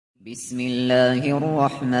بسم الله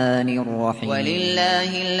الرحمن الرحيم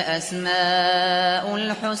ولله الأسماء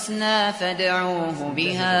الحسنى فادعوه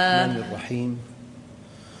بها. الرحمن الرحيم.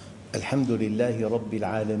 الحمد لله رب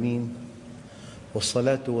العالمين،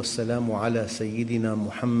 والصلاة والسلام على سيدنا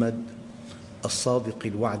محمد الصادق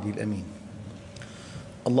الوعد الأمين.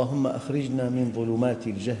 اللهم أخرجنا من ظلمات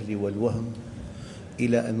الجهل والوهم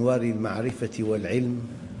إلى أنوار المعرفة والعلم،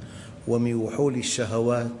 ومن وحول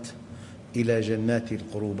الشهوات إلى جنات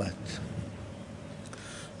القربات.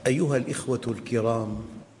 أيها الإخوة الكرام،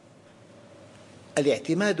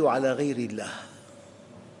 الاعتماد على غير الله،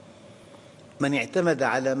 من اعتمد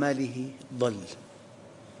على ماله ضل،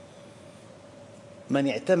 من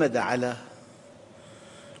اعتمد على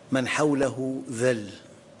من حوله ذل،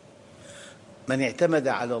 من اعتمد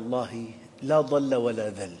على الله لا ضل ولا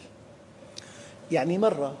ذل. يعني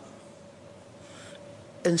مرة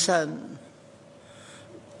إنسان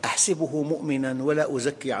أحسبه مؤمناً ولا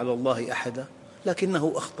أزكي على الله أحدا،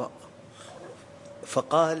 لكنه أخطأ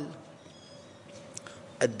فقال: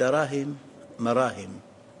 الدراهم مراهم،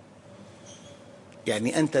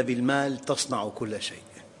 يعني أنت بالمال تصنع كل شيء.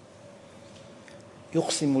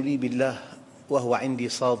 يقسم لي بالله وهو عندي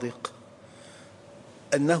صادق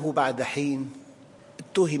أنه بعد حين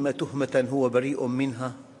اتهم تهمة هو بريء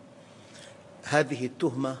منها، هذه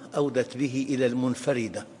التهمة أودت به إلى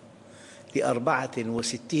المنفردة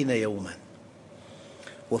ل64 يوماً.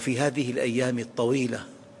 وفي هذه الأيام الطويلة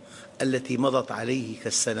التي مضت عليه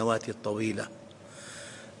كالسنوات الطويلة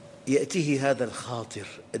يأتيه هذا الخاطر: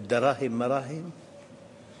 الدراهم مراهم،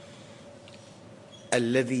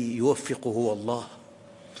 الذي يوفق هو الله،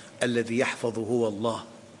 الذي يحفظ هو الله.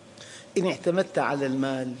 إن اعتمدت على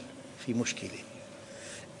المال في مشكلة،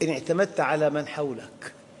 إن اعتمدت على من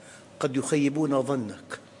حولك قد يخيبون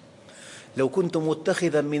ظنك. لو كنت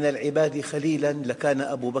متخذا من العباد خليلا لكان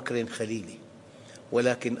أبو بكر خليلي،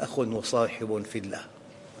 ولكن أخ وصاحب في الله.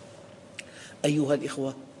 أيها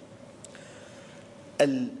الإخوة،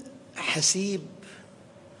 الحسيب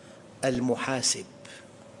المحاسب.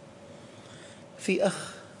 في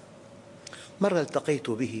أخ مرة التقيت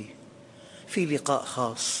به في لقاء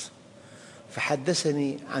خاص،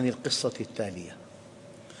 فحدثني عن القصة التالية: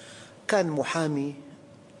 كان محامي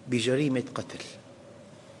بجريمة قتل،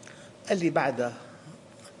 قال لي بعد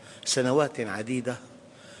سنوات عديدة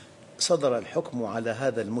صدر الحكم على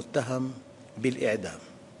هذا المتهم بالإعدام.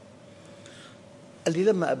 قال لي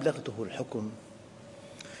لما أبلغته الحكم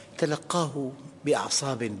تلقاه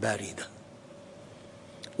بأعصاب باردة،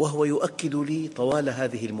 وهو يؤكد لي طوال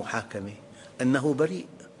هذه المحاكمة أنه بريء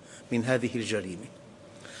من هذه الجريمة.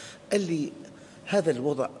 قال لي هذا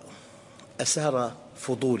الوضع أثار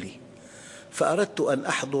فضولي، فأردت أن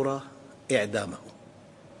أحضر إعدامه.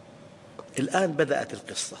 الآن بدأت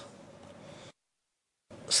القصة.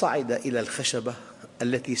 صعد إلى الخشبة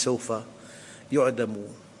التي سوف يعدم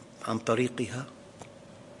عن طريقها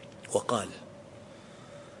وقال: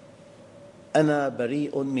 أنا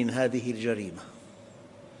بريء من هذه الجريمة،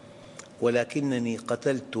 ولكنني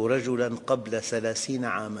قتلت رجلاً قبل 30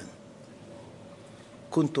 عاماً.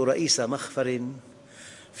 كنت رئيس مخفر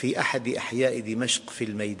في أحد أحياء دمشق في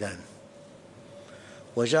الميدان،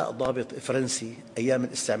 وجاء ضابط فرنسي أيام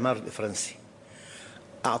الاستعمار الفرنسي،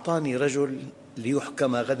 أعطاني رجل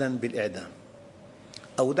ليحكم غداً بالإعدام.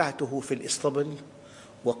 أودعته في الإسطبل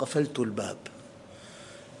وقفلت الباب.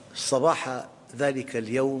 صباح ذلك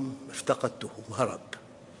اليوم افتقدته وهرب.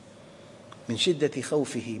 من شدة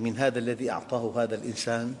خوفه من هذا الذي أعطاه هذا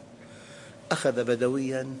الإنسان، أخذ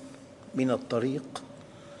بدوياً من الطريق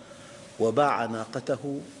وباع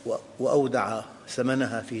ناقته وأودع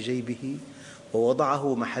ثمنها في جيبه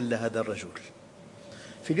ووضعه محل هذا الرجل.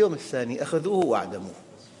 في اليوم الثاني أخذوه وأعدموه.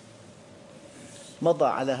 مضى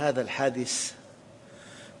على هذا الحادث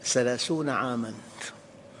 30 عاماً،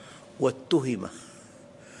 واتهم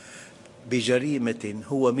بجريمة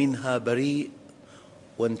هو منها بريء،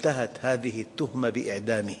 وانتهت هذه التهمة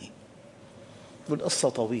بإعدامه. والقصة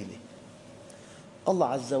طويلة. الله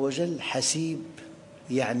عز وجل حسيب،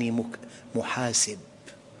 يعني محاسب.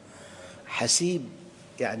 حسيب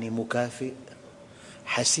يعني مكافئ،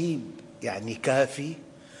 حسيب يعني كافي،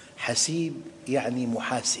 حسيب يعني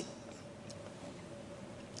محاسب.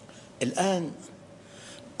 الآن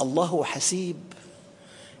الله حسيب،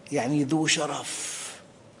 يعني ذو شرف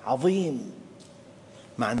عظيم،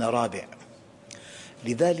 معنى رابع.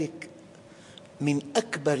 لذلك من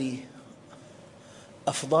أكبر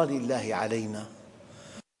أفضال الله علينا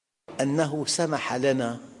أنه سمح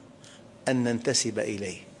لنا أن ننتسب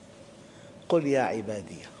إليه. قل يا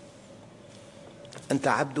عبادي، أنت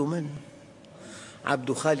عبد من؟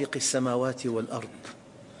 عبد خالق السماوات والأرض.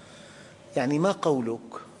 يعني ما قولك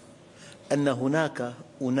أن هناك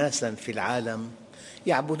أناسا في العالم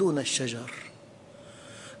يعبدون الشجر،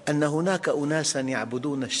 أن هناك أناسا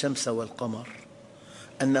يعبدون الشمس والقمر،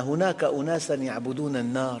 أن هناك أناسا يعبدون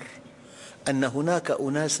النار، أن هناك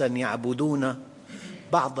أناسا يعبدون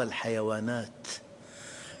بعض الحيوانات.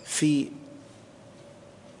 في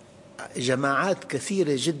جماعات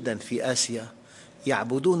كثيرة جدا في آسيا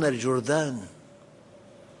يعبدون الجرذان،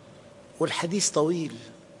 والحديث طويل.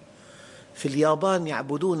 في اليابان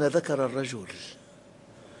يعبدون ذكر الرجل.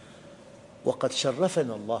 وقد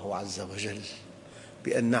شرفنا الله عز وجل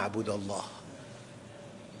بأن نعبد الله،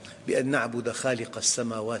 بأن نعبد خالق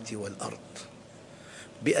السماوات والأرض،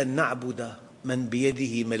 بأن نعبد من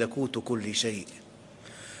بيده ملكوت كل شيء،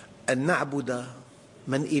 أن نعبد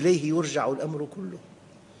من إليه يرجع الأمر كله،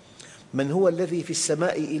 من هو الذي في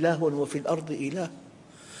السماء إله وفي الأرض إله،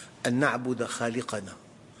 أن نعبد خالقنا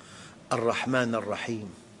الرحمن الرحيم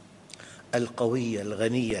القوي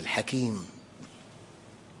الغني الحكيم.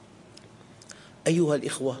 أيها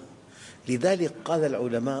الإخوة، لذلك قال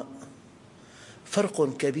العلماء: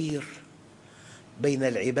 فرق كبير بين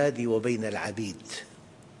العباد وبين العبيد.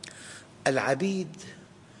 العبيد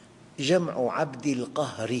جمع عبد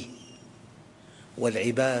القهر،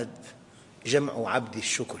 والعباد جمع عبد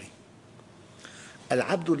الشكر.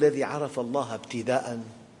 العبد الذي عرف الله ابتداء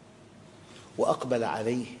وأقبل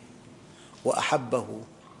عليه وأحبه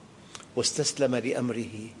واستسلم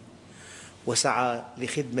لأمره وسعى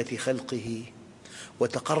لخدمة خلقه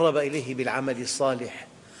وتقرب إليه بالعمل الصالح،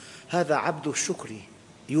 هذا عبد الشكر،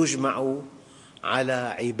 يجمع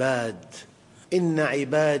على عباد. إن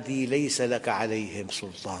عبادي ليس لك عليهم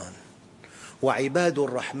سلطان وعباد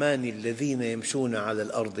الرحمن الذين يمشون على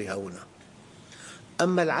الأرض هونا.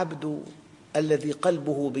 أما العبد الذي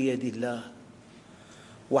قلبه بيد الله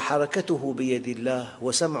وحركته بيد الله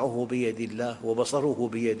وسمعه بيد الله وبصره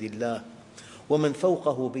بيد الله ومن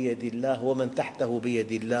فوقه بيد الله ومن تحته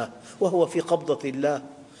بيد الله، وهو في قبضة الله،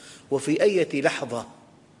 وفي أي لحظة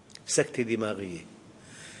سكتة دماغية،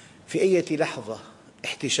 في أي لحظة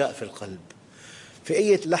احتشاء في القلب، في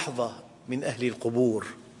أي لحظة من أهل القبور.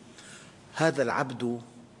 هذا العبد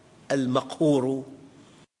المقهور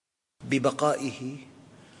ببقائه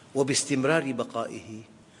وباستمرار بقائه،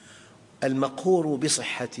 المقهور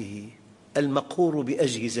بصحته، المقهور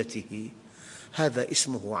بأجهزته، هذا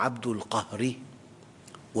اسمه عبد القهر،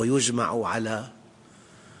 ويجمع على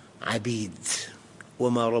عبيد.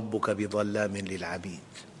 وما ربك بظلام للعبيد.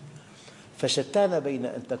 فشتان بين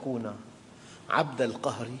أن تكون عبد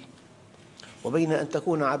القهر وبين أن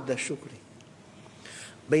تكون عبد الشكر،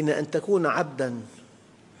 بين أن تكون عبدا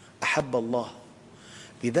أحب الله.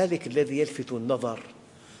 لذلك الذي يلفت النظر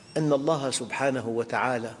أن الله سبحانه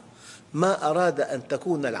وتعالى ما أراد أن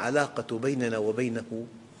تكون العلاقة بيننا وبينه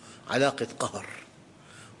علاقة قهر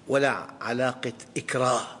ولا علاقة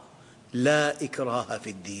إكراه، لا إكراه في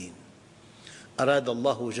الدين. أراد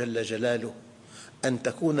الله جل جلاله أن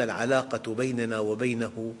تكون العلاقة بيننا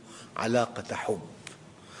وبينه علاقة حب.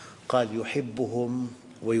 قال: يحبهم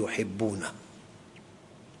ويحبونه.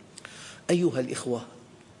 أيها الإخوة،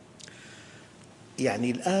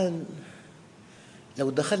 الآن لو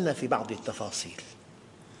دخلنا في بعض التفاصيل،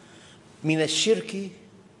 من الشرك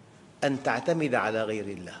أن تعتمد على غير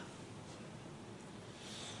الله.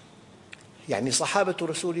 صحابة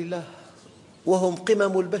رسول الله وهم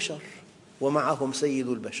قمم البشر ومعهم سيد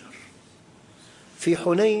البشر، في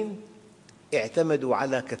حنين اعتمدوا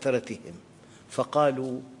على كثرتهم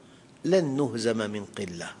فقالوا: لن نهزم من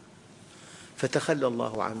قلة، فتخلى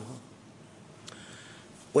الله عنهم.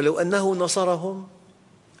 ولو أنه نصرهم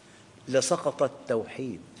لسقط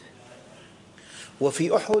التوحيد.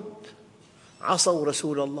 وفي أحد عصوا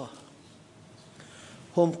رسول الله،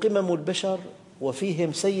 هم قمم البشر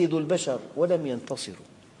وفيهم سيد البشر ولم ينتصروا،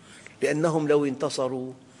 لأنهم لو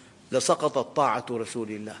انتصروا لسقطت طاعة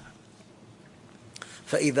رسول الله.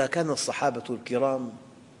 فإذا كان الصحابة الكرام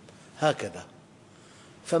هكذا،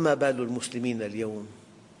 فما بال المسلمين اليوم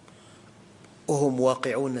وهم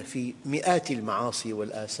واقعون في مئات المعاصي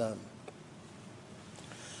والآثام.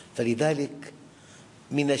 فلذلك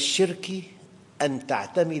من الشرك أن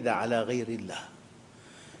تعتمد على غير الله،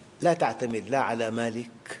 لا تعتمد لا على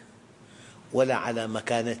مالك ولا على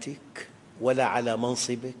مكانتك ولا على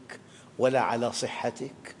منصبك ولا على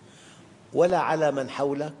صحتك ولا على من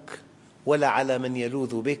حولك ولا على من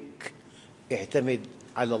يلوذ بك، اعتمد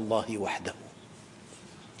على الله وحده.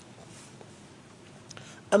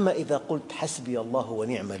 أما إذا قلت حسبي الله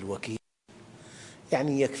ونعم الوكيل،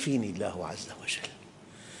 يكفيني الله عز وجل،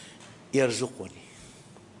 يرزقني،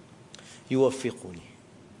 يوفقني،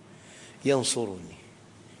 ينصرني،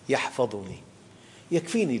 يحفظني،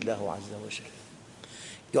 يكفيني الله عز وجل،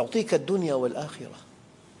 يعطيك الدنيا والآخرة.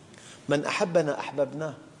 من أحبنا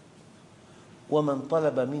أحببناه، ومن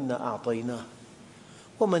طلب منا أعطيناه،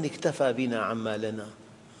 ومن اكتفى بنا عما لنا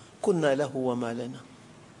كنا له وما لنا.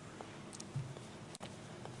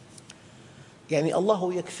 يعني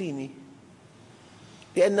الله يكفيني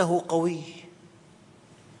لأنه قوي.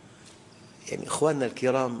 يعني أخواننا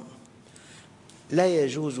الكرام، لا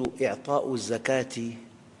يجوز إعطاء الزكاة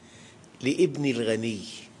لابن الغني.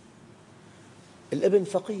 الابن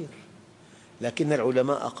فقير، لكن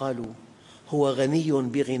العلماء قالوا هو غني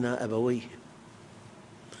بغنى أبويه،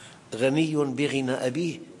 غني بغنى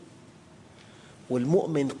أبيه.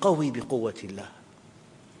 والمؤمن قوي بقوة الله،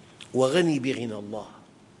 وغني بغنى الله،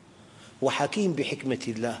 وحكيم بحكمة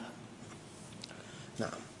الله.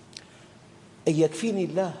 نعم، أن يكفيني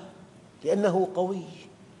الله لأنه قوي،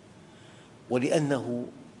 ولأنه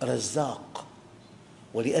رزاق،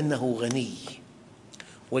 ولأنه غني،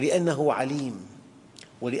 ولأنه عليم،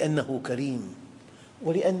 ولأنه كريم،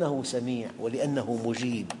 ولأنه سميع، ولأنه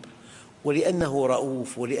مجيب، ولأنه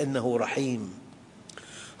رؤوف، ولأنه رحيم.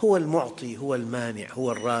 هو المعطي، هو المانع،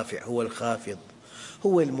 هو الرافع، هو الخافض،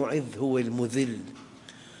 هو المعز، هو المذل.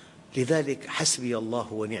 لذلك حسبي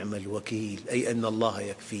الله ونعم الوكيل، أي أن الله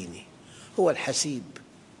يكفيني. هو الحسيب،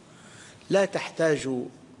 لا تحتاج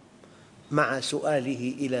مع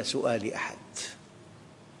سؤاله إلى سؤال أحد.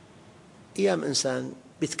 أيام إنسان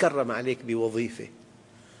يتكرم عليك بوظيفة،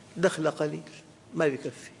 دخل قليل ما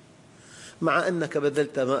يكفي، مع أنك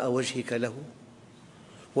بذلت ماء وجهك له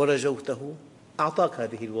ورجوته، أعطاك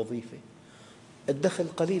هذه الوظيفة، الدخل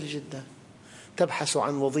قليل جدا. تبحث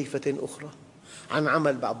عن وظيفة أخرى، عن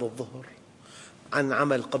عمل بعد الظهر، عن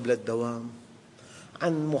عمل قبل الدوام،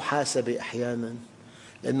 عن محاسبة أحيانا،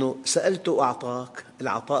 لأنه سألت أعطاك،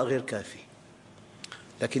 العطاء غير كافي.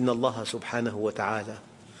 لكن الله سبحانه وتعالى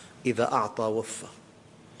إذا أعطى وفى،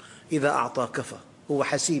 إذا أعطى كفى، هو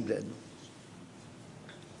حسيب.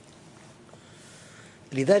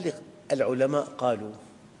 لذلك العلماء قالوا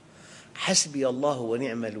حسبي الله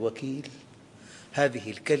ونعم الوكيل،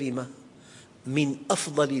 هذه الكلمة من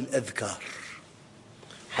أفضل الأذكار.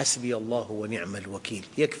 حسبي الله ونعم الوكيل،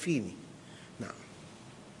 يكفيني. نعم،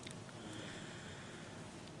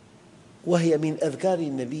 وهي من أذكار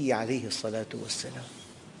النبي عليه الصلاة والسلام،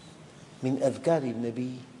 من أذكار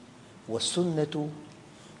النبي. والسنة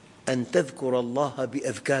أن تذكر الله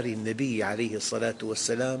بأذكار النبي عليه الصلاة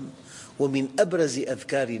والسلام. ومن أبرز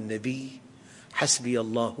أذكار النبي حسبي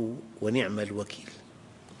الله ونعم الوكيل.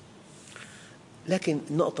 لكن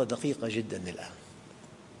نقطة دقيقة جدا الآن،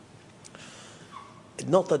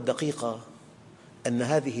 النقطة الدقيقة أن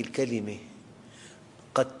هذه الكلمة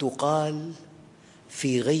قد تقال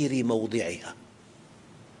في غير موضعها.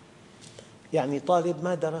 يعني طالب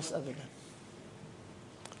ما درس أبدا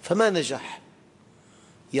فما نجح،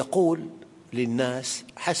 يقول للناس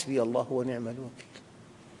حسبي الله ونعم الوكيل،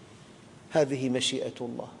 هذه مشيئة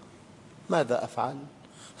الله، ماذا أفعل؟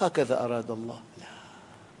 هكذا أراد الله. لا،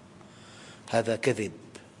 هذا كذب.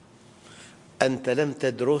 أنت لم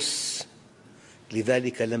تدرس،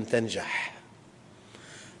 لذلك لم تنجح،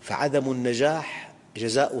 فعدم النجاح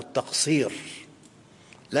جزاء التقصير.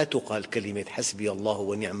 لا تقال كلمة حسبي الله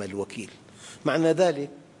ونعم الوكيل. معنى ذلك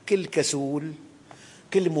كل كسول،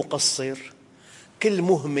 كل مقصر، كل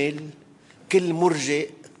مهمل، كل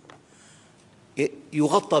مرجئ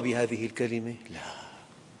يغطى بهذه الكلمة. لا،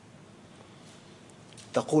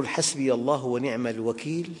 تقول حسبي الله ونعم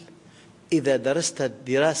الوكيل إذا درست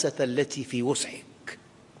الدراسة التي في وسعك،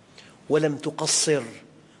 ولم تقصر،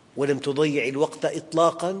 ولم تضيع الوقت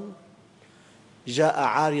إطلاقا. جاء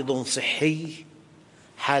عارض صحي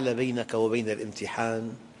حال بينك وبين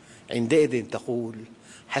الامتحان، عندئذ تقول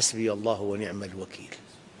حسبي الله ونعم الوكيل.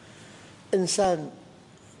 إنسان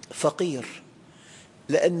فقير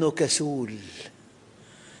لأنه كسول،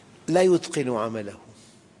 لا يتقن عمله،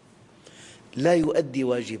 لا يؤدي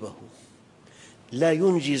واجبه، لا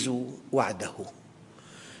ينجز وعده،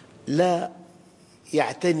 لا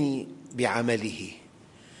يعتني بعمله،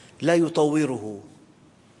 لا يطوره،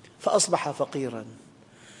 فأصبح فقيراً.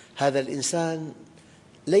 هذا الإنسان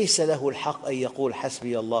ليس له الحق أن يقول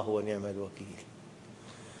حسبي الله ونعم الوكيل.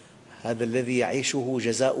 هذا الذي يعيشه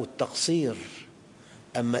جزاء التقصير.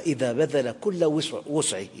 أما إذا بذل كل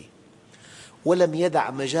وسعه ولم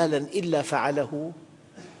يدع مجالاً إلا فعله،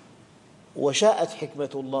 وشاءت حكمة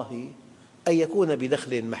الله أن يكون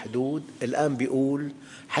بدخل محدود، الآن يقول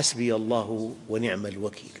حسبي الله ونعم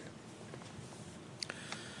الوكيل.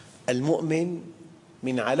 المؤمن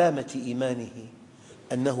من علامة إيمانه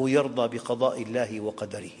أنه يرضى بقضاء الله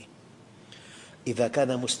وقدره. إذا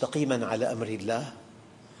كان مستقيماً على أمر الله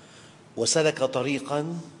وسلك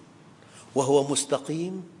طريقاً وهو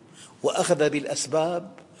مستقيم، وأخذ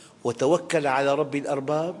بالأسباب وتوكل على رب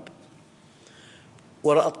الأرباب،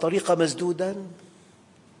 ورأى الطريق مسدودا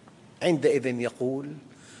عندئذ يقول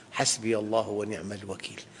حسبي الله ونعم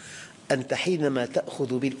الوكيل. أنت حينما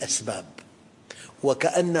تأخذ بالأسباب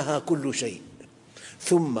وكأنها كل شيء،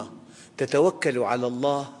 ثم تتوكل على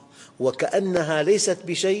الله وكأنها ليست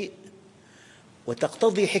بشيء،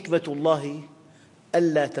 وتقتضي حكمة الله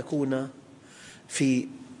ألا تكون في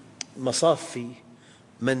مصاف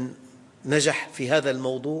من نجح في هذا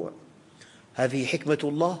الموضوع، هذه حكمة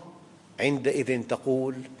الله، عندئذ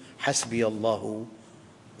تقول حسبي الله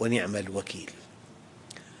ونعم الوكيل.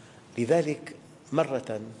 لذلك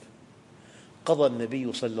مرة قضى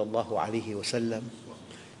النبي صلى الله عليه وسلم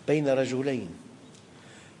بين رجلين،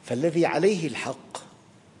 فالذي عليه الحق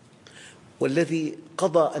والذي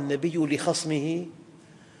قضى النبي لخصمه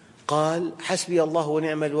قال حسبي الله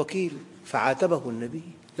ونعم الوكيل، فعاتبه النبي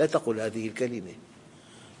لا تقل هذه الكلمة،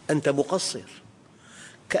 أنت مقصر.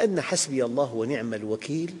 كأن حسبي الله ونعم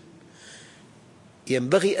الوكيل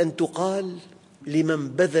ينبغي أن تقال لمن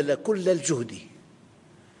بذل كل الجهد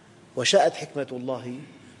وشاءت حكمة الله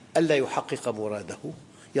ألا يحقق مراده،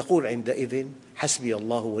 يقول عندئذ حسبي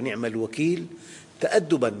الله ونعم الوكيل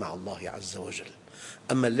تأدبا مع الله عز وجل.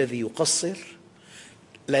 أما الذي يقصر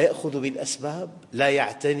لا يأخذ بالأسباب، لا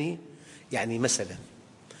يعتني، يعني مثلا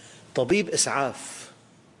طبيب إسعاف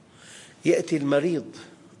يأتي المريض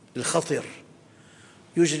الخطر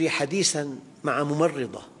يجري حديثا مع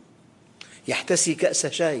ممرضة، يحتسي كأس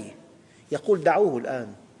شاي، يقول دعوه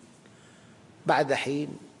الآن، بعد حين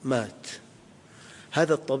مات.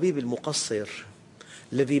 هذا الطبيب المقصر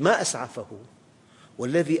الذي ما أسعفه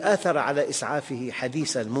والذي آثر على إسعافه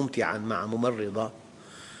حديثا ممتعا مع ممرضة،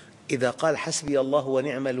 إذا قال حسبي الله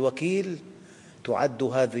ونعم الوكيل تعد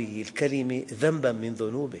هذه الكلمة ذنبا من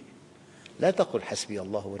ذنوبه. لا تقل حسبي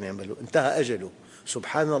الله ونعم الوكيل انتهى أجله،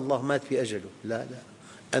 سبحان الله مات في أجله، لا،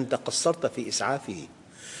 أنت قصرت في إسعافه.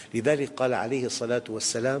 لذلك قال عليه الصلاة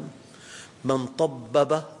والسلام من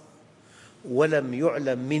طبب ولم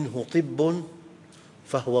يعلم منه طب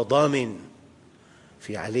فهو ضامن،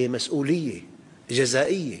 في عليه مسؤولية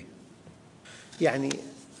جزائية. يعني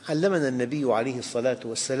علمنا النبي عليه الصلاة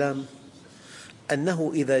والسلام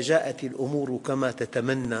أنه إذا جاءت الأمور كما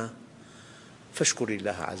تتمنى فاشكر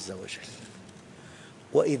الله عز وجل،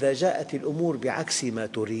 وإذا جاءت الأمور بعكس ما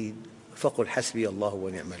تريد فقل حسبي الله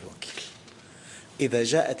ونعم الوكيل. إذا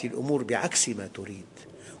جاءت الأمور بعكس ما تريد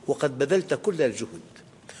وقد بذلت كل الجهد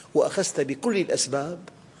وأخذت بكل الأسباب،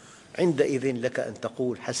 عندئذ لك أن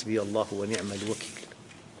تقول حسبي الله ونعم الوكيل.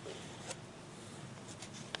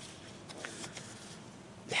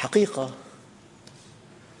 الحقيقة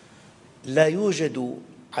لا يوجد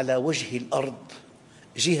على وجه الأرض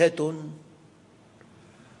جهة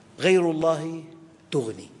غير الله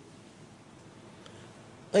تغني.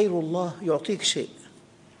 غير الله يعطيك شيء،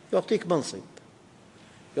 يعطيك منصب،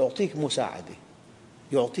 يعطيك مساعدة،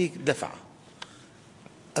 يعطيك دفعة،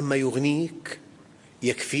 أما يغنيك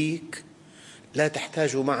يكفيك لا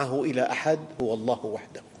تحتاج معه إلى أحد هو الله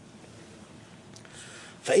وحده.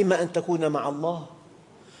 فإما أن تكون مع الله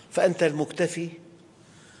فأنت المكتفي،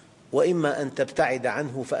 وإما أن تبتعد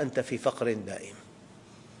عنه فأنت في فقر دائم.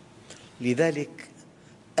 لذلك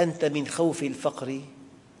أنت من خوف الفقر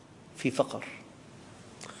في فقر،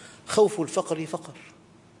 خوف الفقر فقر،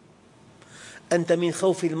 أنت من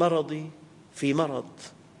خوف المرض في مرض،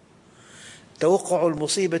 توقع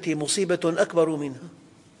المصيبة مصيبة أكبر منها.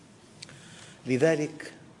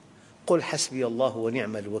 لذلك قل حسبي الله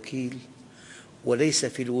ونعم الوكيل، وليس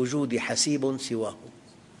في الوجود حسيب سواه،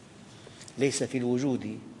 ليس في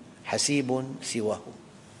الوجود حسيب سواه.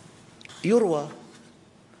 يروى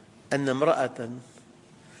أن امرأة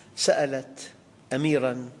سألت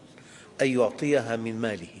أميراً أن يعطيها من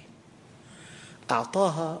ماله،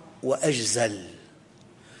 أعطاها وأجزل،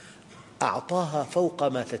 أعطاها فوق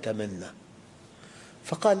ما تتمنى،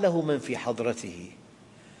 فقال له من في حضرته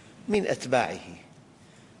من أتباعه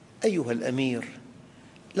أيها الأمير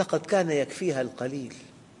لقد كان يكفيها القليل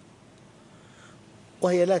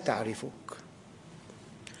وهي لا تعرفك.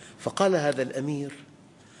 فقال هذا الأمير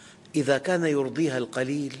إذا كان يرضيها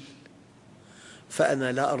القليل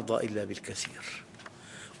فأنا لا أرضى إلا بالكثير،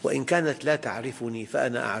 وإن كانت لا تعرفني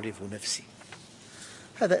فأنا أعرف نفسي.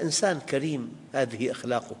 هذا إنسان كريم، هذه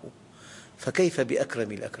أخلاقه، فكيف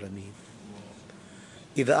بأكرم الأكرمين؟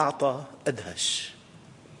 إذا أعطى أدهش.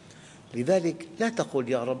 لذلك لا تقل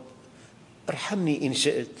يا رب ارحمني إن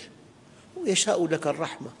شئت، ويشاء لك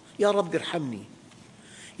الرحمة، يا رب ارحمني،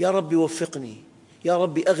 يا رب وفقني، يا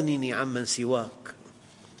رب أغنني عمن سواك.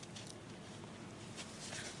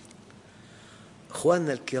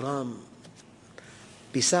 أخواننا الكرام،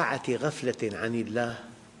 بساعة غفلة عن الله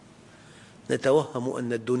نتوهم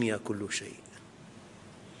أن الدنيا كل شيء.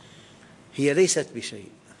 هي ليست بشيء،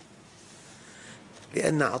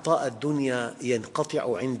 لأن عطاء الدنيا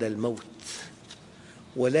ينقطع عند الموت،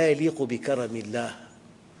 ولا يليق بكرم الله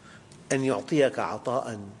أن يعطيك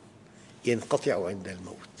عطاء ينقطع عند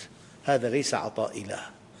الموت. هذا ليس عطاء إله،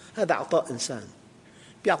 هذا عطاء إنسان.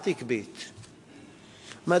 يعطيك بيت،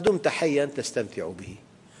 ما دمت حيا تستمتع به،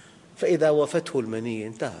 فإذا وفته المنية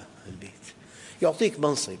انتهى البيت. يعطيك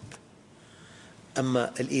منصب،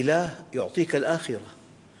 أما الإله يعطيك الآخرة،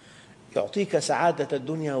 يعطيك سعادة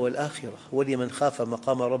الدنيا والآخرة. ولمن خاف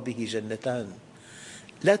مقام ربه جنتان.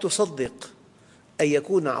 لا تصدق أن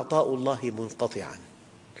يكون عطاء الله منقطعا،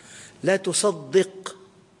 لا تصدق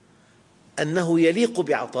أنه يليق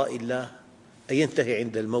بعطاء الله أن ينتهي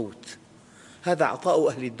عند الموت. هذا عطاء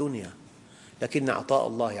أهل الدنيا، لكن عطاء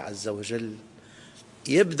الله عز وجل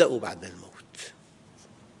يبدأ بعد الموت.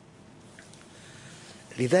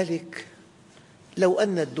 لذلك لو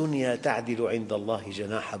أن الدنيا تعدل عند الله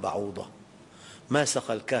جناح بعوضة ما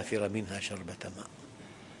سقى الكافر منها شربة ماء.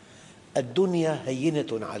 الدنيا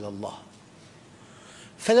هينة على الله،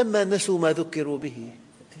 فلما نسوا ما ذكروا به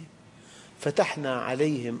فتحنا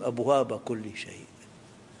عليهم أبواب كل شيء،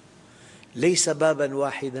 ليس بابا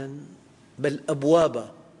واحدا بل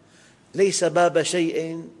أبوابا، ليس باب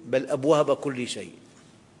شيء بل أبواب كل شيء،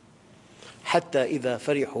 حتى إذا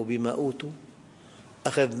فرحوا بما أوتوا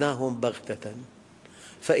أخذناهم بغتة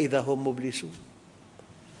فإذا هم مبلسون.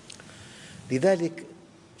 لذلك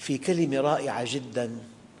في كلمة رائعة جدا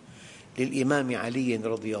للإمام علي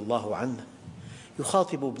رضي الله عنه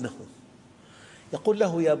يخاطب ابنه، يقول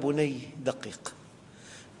له: يا بني دقق،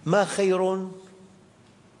 ما خير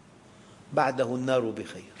بعده النار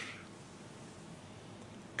بخير.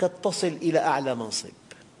 قد تصل إلى أعلى منصب،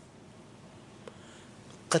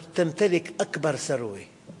 قد تمتلك أكبر ثروة،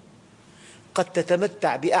 قد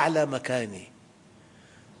تتمتع بأعلى مكانة،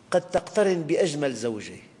 قد تقترن بأجمل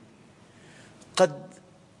زوجة، قد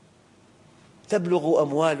تبلغ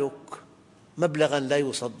أموالك مبلغا لا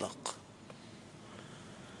يصدق.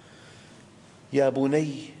 يا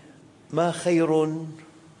بني ما خير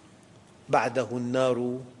بعده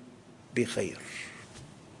النار بخير،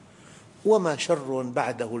 وما شر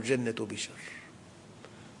بعده الجنة بشر.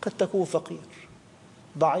 قد تكون فقير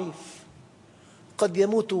ضعيف، قد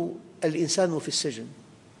يموت الإنسان في السجن،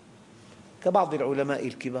 كبعض العلماء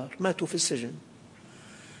الكبار ماتوا في السجن،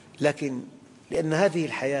 لكن لأن هذه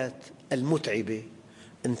الحياة المتعبة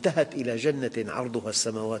انتهت إلى جنة عرضها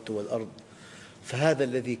السماوات والأرض، فهذا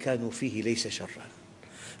الذي كانوا فيه ليس شرا.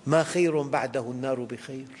 ما خير بعده النار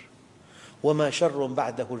بخير، وما شر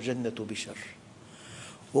بعده الجنة بشر.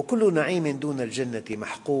 وكل نعيم دون الجنة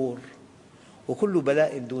محقور، وكل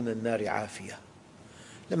بلاء دون النار عافية.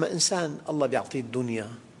 لما إنسان الله يعطيه الدنيا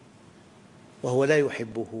وهو لا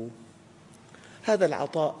يحبه، هذا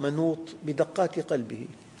العطاء منوط بدقات قلبه،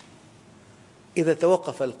 إذا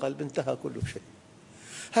توقف القلب انتهى كل شيء.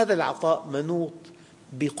 هذا العطاء منوط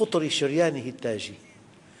بقطر شريانه التاجي،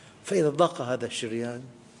 فإذا ضاق هذا الشريان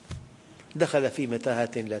دخل في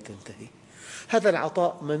متاهات لا تنتهي. هذا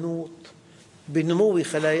العطاء منوط بنمو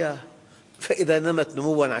خلاياه، فإذا نمت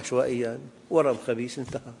نموا عشوائيا ورم خبيث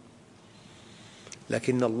انتهى.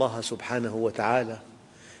 لكن الله سبحانه وتعالى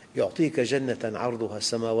يعطيك جنة عرضها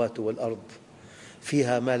السماوات والأرض،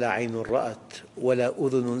 فيها ما لا عين رأت ولا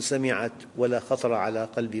أذن سمعت ولا خطر على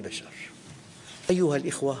قلب بشر. أيها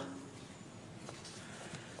الإخوة،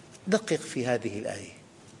 دقق في هذه الآية.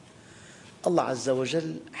 الله عز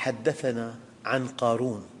وجل حدثنا عن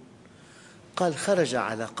قارون، قال: خرج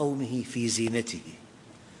على قومه في زينته.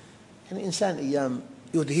 يعني إنسان أيام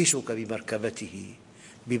يدهشك بمركبته،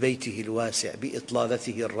 ببيته الواسع،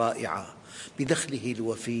 بإطلالته الرائعة، بدخله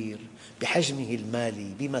الوفير، بحجمه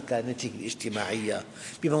المالي، بمكانته الاجتماعية،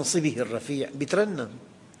 بمنصبه الرفيع، يترنم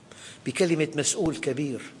بكلمة مسؤول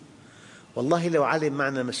كبير. والله لو علم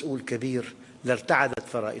معنى مسؤول كبير لارتعدت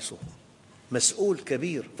فرائصه. مسؤول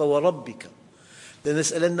كبير، فوربك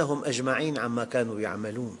لنسألنهم أجمعين عما كانوا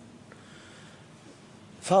يعملون.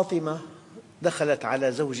 فاطمة دخلت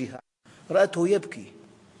على زوجها رأته يبكي: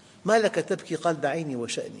 ما لك تبكي؟ قال: دعيني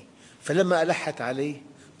وشأني. فلما ألحت عليه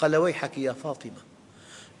قال: ويحك يا فاطمة،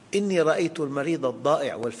 إني رأيت المريض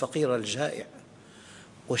الضائع والفقير الجائع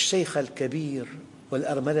والشيخ الكبير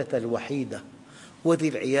والأرملة الوحيدة وذي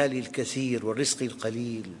العيال الكثير والرزق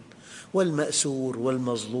القليل والمأسور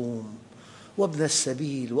والمظلوم وابن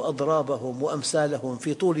السبيل وأضرابهم وأمثالهم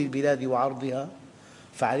في طول البلاد وعرضها،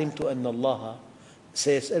 فعلمت أن الله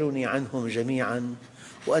سيسألني عنهم جميعا،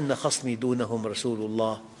 وأن خصمي دونهم رسول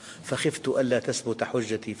الله، فخفت ألا تثبت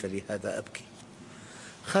حجتي فلهذا أبكي.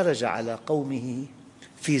 خرج على قومه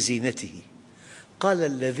في زينته. قال: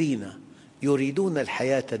 الذين يريدون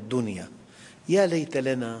الحياة الدنيا، يا ليت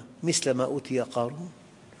لنا مثل ما أوتي قارون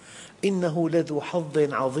إنه لذو حظ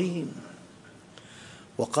عظيم.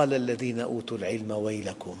 وقال الذين أوتوا العلم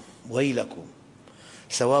ويلكم ويلكم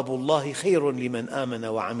ثواب الله خير لمن آمن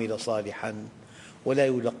وعمل صالحا ولا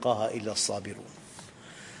يلقاها إلا الصابرون.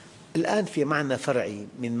 الآن في معنى فرعي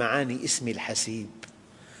من معاني اسم الحسيب،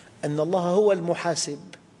 أن الله هو المحاسب،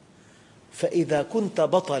 فإذا كنت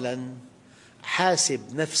بطلاً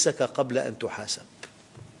حاسب نفسك قبل أن تحاسب،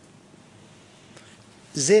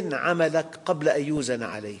 زن عملك قبل أن يوزن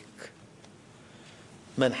عليك.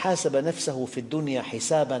 من حاسب نفسه في الدنيا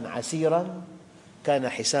حساباً عسيراً كان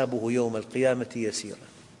حسابه يوم القيامة يسيراً،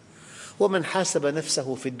 ومن حاسب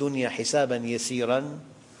نفسه في الدنيا حساباً يسيراً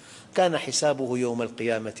كان حسابه يوم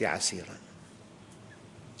القيامة عسيراً.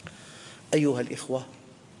 أيها الإخوة،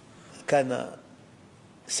 كان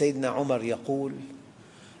سيدنا عمر يقول: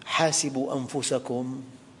 حاسبوا أنفسكم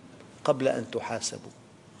قبل أن تحاسبوا،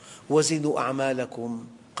 وزنوا أعمالكم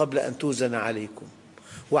قبل أن توزن عليكم،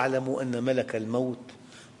 واعلموا أن ملك الموت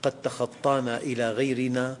قد تخطانا إلى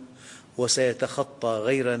غيرنا وسيتخطى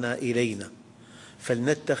غيرنا إلينا،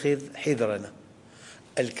 فلنتخذ حذرنا.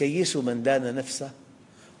 الكيس من دان نفسه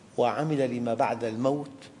وعمل لما بعد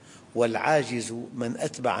الموت، والعاجز من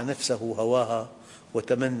أتبع نفسه هواها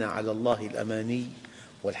وتمنى على الله الأماني،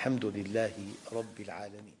 والحمد لله رب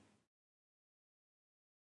العالمين.